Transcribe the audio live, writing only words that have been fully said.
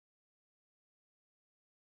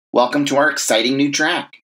Welcome to our exciting new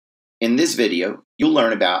track. In this video, you'll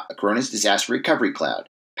learn about Acronis Disaster Recovery Cloud,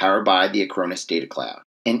 powered by the Acronis Data Cloud,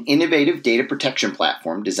 an innovative data protection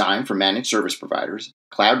platform designed for managed service providers,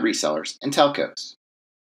 cloud resellers, and telcos.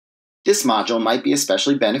 This module might be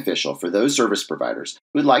especially beneficial for those service providers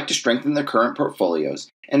who would like to strengthen their current portfolios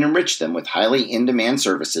and enrich them with highly in-demand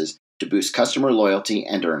services to boost customer loyalty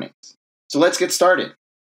and earnings. So let's get started.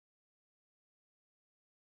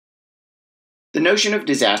 The notion of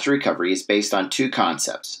disaster recovery is based on two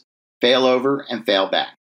concepts, failover and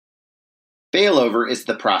failback. Failover is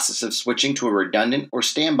the process of switching to a redundant or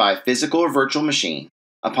standby physical or virtual machine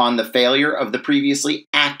upon the failure of the previously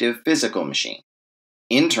active physical machine.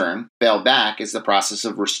 In turn, failback is the process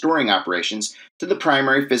of restoring operations to the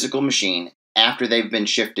primary physical machine after they've been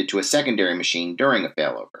shifted to a secondary machine during a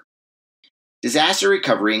failover. Disaster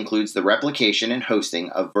recovery includes the replication and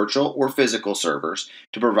hosting of virtual or physical servers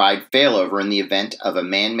to provide failover in the event of a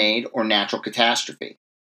man-made or natural catastrophe.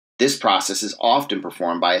 This process is often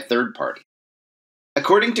performed by a third party.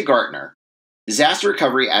 According to Gartner, disaster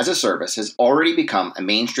recovery as a service has already become a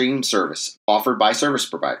mainstream service offered by service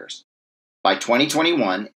providers. By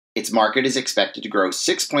 2021, its market is expected to grow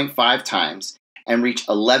 6.5 times and reach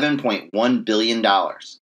 $11.1 billion.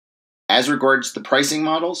 As regards the pricing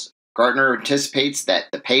models, Gartner anticipates that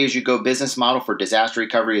the pay-as-you-go business model for disaster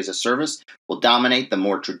recovery as a service will dominate the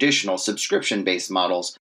more traditional subscription-based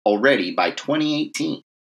models already by 2018.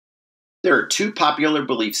 There are two popular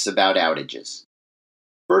beliefs about outages.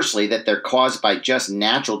 Firstly, that they're caused by just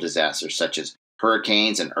natural disasters such as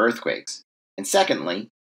hurricanes and earthquakes. And secondly,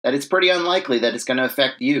 that it's pretty unlikely that it's going to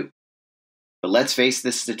affect you. But let's face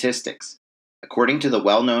the statistics. According to the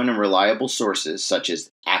well-known and reliable sources such as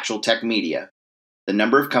Actual Tech Media, the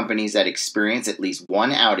number of companies that experience at least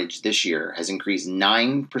one outage this year has increased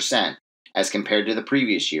 9% as compared to the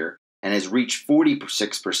previous year and has reached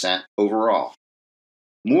 46% overall.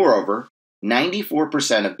 Moreover,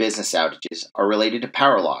 94% of business outages are related to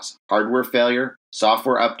power loss, hardware failure,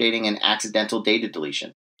 software updating, and accidental data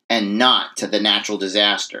deletion, and not to the natural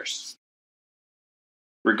disasters.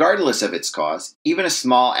 Regardless of its cause, even a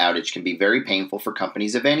small outage can be very painful for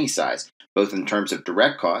companies of any size, both in terms of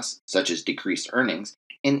direct costs, such as decreased earnings,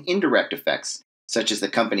 and indirect effects, such as the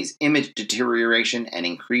company's image deterioration and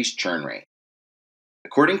increased churn rate.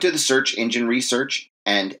 According to the search engine research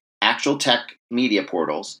and Actual Tech Media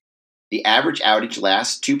portals, the average outage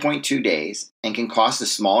lasts 2.2 days and can cost a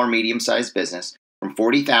small or medium-sized business from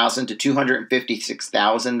 $40,000 to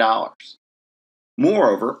 $256,000.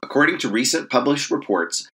 Moreover, according to recent published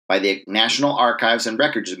reports by the National Archives and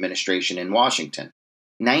Records Administration in Washington,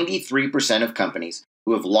 93% of companies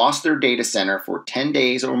who have lost their data center for 10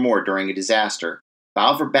 days or more during a disaster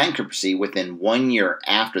file for bankruptcy within 1 year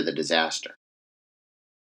after the disaster.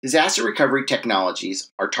 Disaster recovery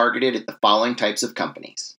technologies are targeted at the following types of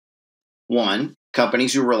companies. 1.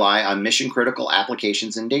 Companies who rely on mission-critical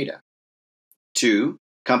applications and data. 2.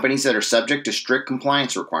 Companies that are subject to strict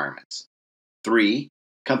compliance requirements. 3.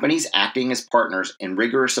 Companies acting as partners in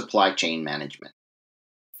rigorous supply chain management.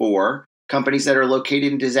 4. Companies that are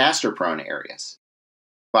located in disaster-prone areas.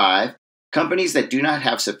 5. Companies that do not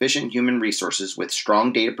have sufficient human resources with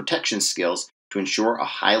strong data protection skills to ensure a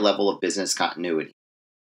high level of business continuity.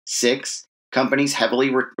 6. Companies heavily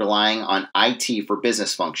relying on IT for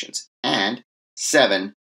business functions. And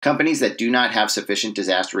 7. Companies that do not have sufficient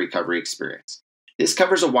disaster recovery experience. This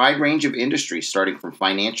covers a wide range of industries starting from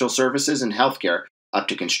financial services and healthcare up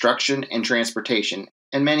to construction and transportation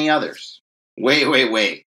and many others.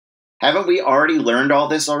 Wait. Haven't we already learned all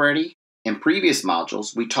this already? In previous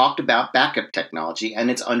modules, we talked about backup technology and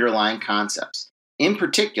its underlying concepts. In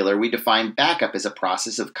particular, we defined backup as a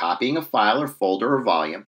process of copying a file or folder or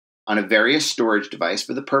volume on a various storage device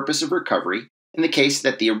for the purpose of recovery in the case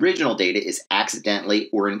that the original data is accidentally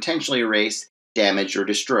or intentionally erased, damaged, or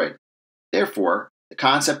destroyed. Therefore, the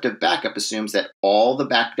concept of backup assumes that all the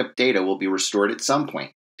backed up data will be restored at some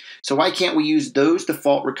point. So why can't we use those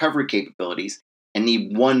default recovery capabilities and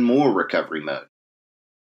need one more recovery mode?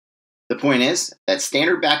 The point is that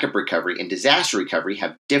standard backup recovery and disaster recovery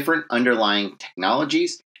have different underlying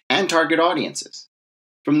technologies and target audiences.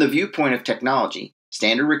 From the viewpoint of technology,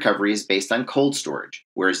 standard recovery is based on cold storage,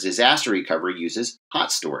 whereas disaster recovery uses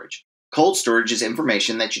hot storage. Cold storage is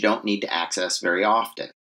information that you don't need to access very often.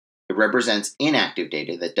 It represents inactive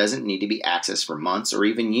data that doesn't need to be accessed for months or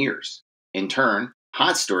even years. In turn,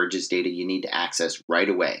 hot storage is data you need to access right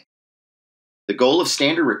away. The goal of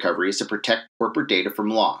standard recovery is to protect corporate data from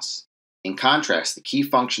loss. In contrast, the key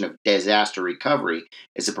function of disaster recovery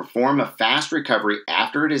is to perform a fast recovery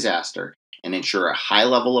after a disaster and ensure a high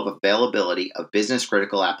level of availability of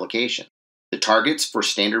business-critical applications. The targets for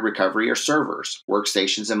standard recovery are servers,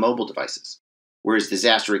 workstations, and mobile devices, whereas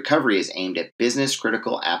disaster recovery is aimed at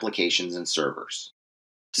business-critical applications and servers.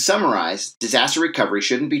 To summarize, disaster recovery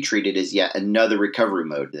shouldn't be treated as yet another recovery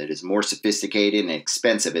mode that is more sophisticated and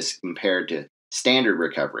expensive as compared to standard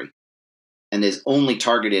recovery, and is only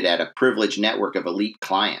targeted at a privileged network of elite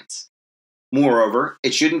clients. Moreover,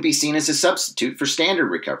 it shouldn't be seen as a substitute for standard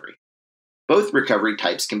recovery. Both recovery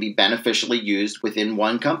types can be beneficially used within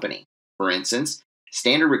one company. For instance,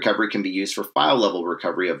 standard recovery can be used for file-level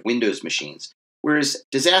recovery of Windows machines, whereas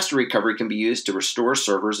disaster recovery can be used to restore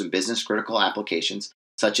servers and business-critical applications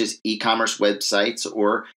such as e-commerce websites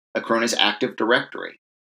or Acronis Active Directory.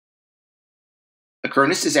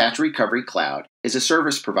 Acronis Disaster Recovery Cloud is a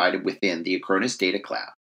service provided within the Acronis Data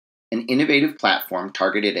Cloud, an innovative platform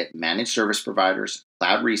targeted at managed service providers,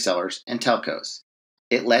 cloud resellers, and telcos.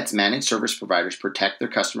 It lets managed service providers protect their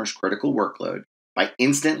customers' critical workload by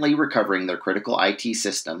instantly recovering their critical IT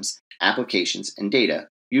systems, applications, and data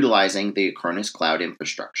utilizing the Acronis Cloud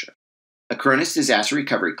infrastructure. Acronis Disaster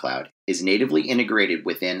Recovery Cloud is natively integrated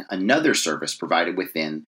within another service provided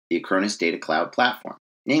within the Acronis Data Cloud platform,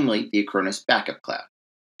 namely the Acronis Backup Cloud.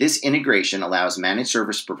 This integration allows managed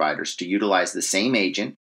service providers to utilize the same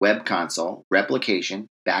agent, web console, replication,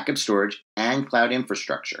 backup storage, and cloud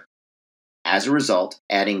infrastructure. As a result,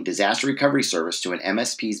 adding disaster recovery service to an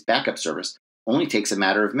MSP's backup service only takes a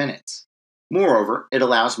matter of minutes. Moreover, it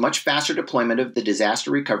allows much faster deployment of the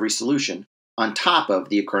disaster recovery solution on top of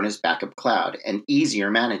the Acronis Backup Cloud and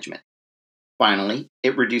easier management. Finally,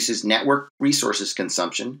 it reduces network resources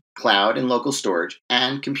consumption, cloud and local storage,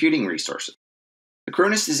 and computing resources.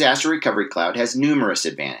 Acronis Disaster Recovery Cloud has numerous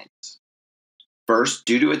advantages. First,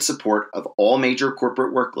 due to its support of all major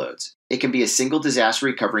corporate workloads, it can be a single disaster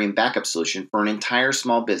recovery and backup solution for an entire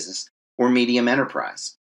small business or medium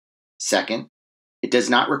enterprise. Second, it does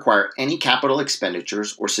not require any capital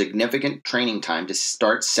expenditures or significant training time to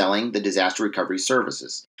start selling the disaster recovery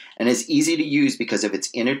services, and is easy to use because of its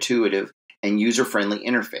intuitive and user-friendly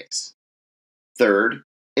interface. Third,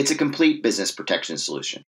 it's a complete business protection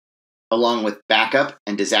solution. Along with backup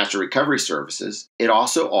and disaster recovery services, it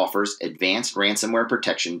also offers advanced ransomware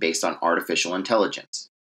protection based on artificial intelligence.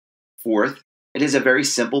 Fourth, it is a very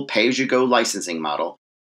simple pay-as-you-go licensing model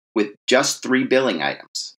with just 3 billing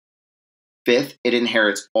items. Fifth, it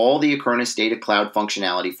inherits all the Acronis Data Cloud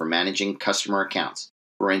functionality for managing customer accounts,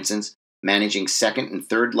 for instance, managing second and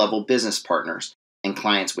third level business partners and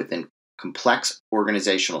clients within complex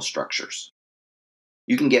organizational structures.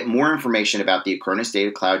 You can get more information about the Acronis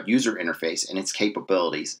Data Cloud user interface and its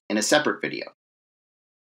capabilities in a separate video.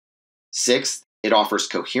 Sixth, it offers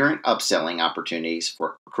coherent upselling opportunities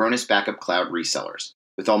for Acronis Backup Cloud resellers,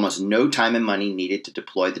 with almost no time and money needed to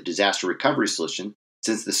deploy the disaster recovery solution,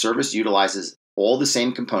 since the service utilizes all the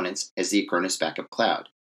same components as the Acronis Backup Cloud.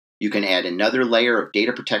 You can add another layer of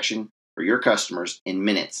data protection for your customers in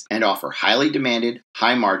minutes and offer highly demanded,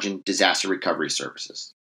 high-margin disaster recovery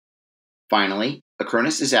services. Finally,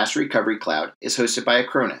 Acronis Disaster Recovery Cloud is hosted by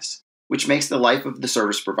Acronis, which makes the life of the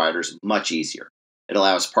service providers much easier. It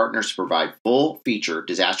allows partners to provide full-feature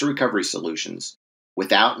disaster recovery solutions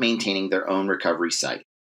without maintaining their own recovery site.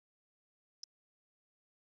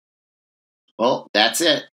 Well, that's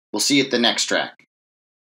it. We'll see you at the next track.